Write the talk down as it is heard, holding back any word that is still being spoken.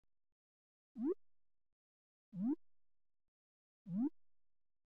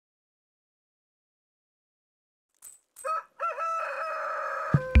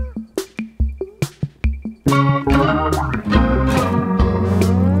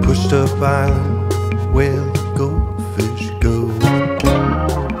Pushed up island where the goldfish go.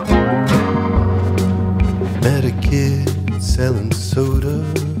 Met a kid selling soda.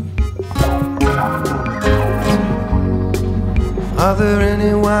 Are there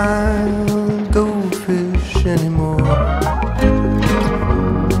any wild goldfish anymore?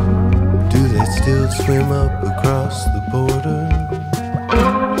 Do they still swim up across the border?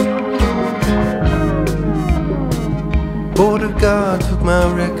 Border guard took my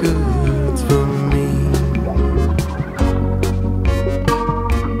records from me.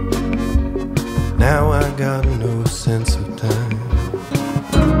 Now I got no sense of time.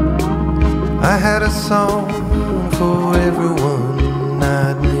 I had a song for everyone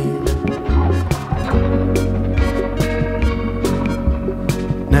I'd meet.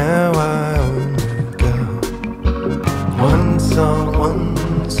 Now I only got one song on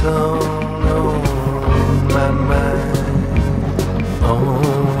my mind, on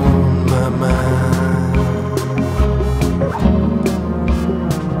my mind.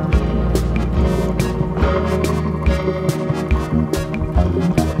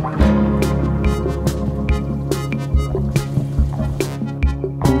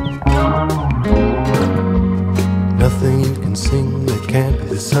 Nothing you can sing that can't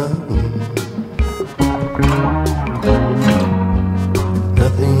be sung.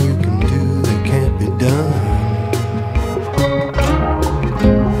 Nothing you can do that can't be done.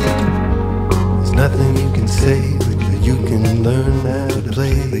 There's nothing you can say that you can learn how to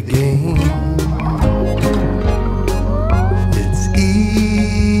play the game. It's easy.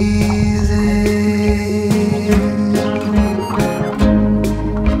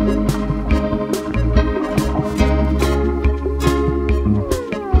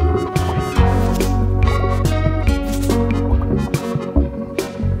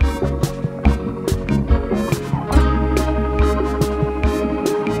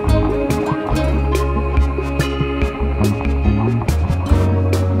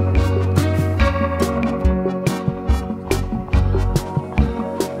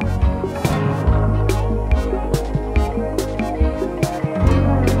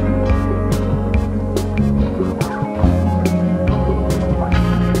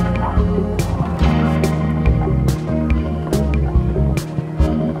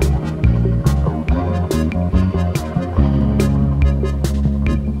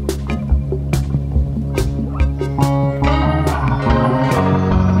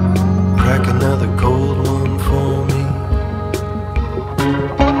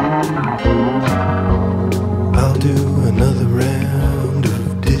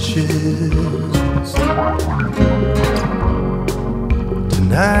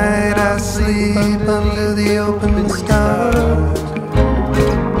 Tonight I sleep under the open stars.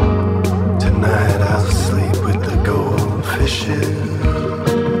 Tonight I'll sleep with the goldfishes.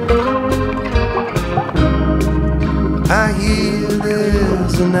 I hear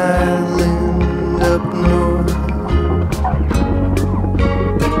there's an island up north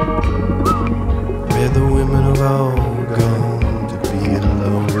where the women have all gone to be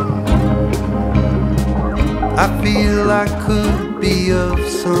alone. I feel I could be of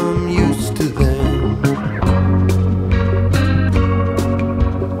some use to them.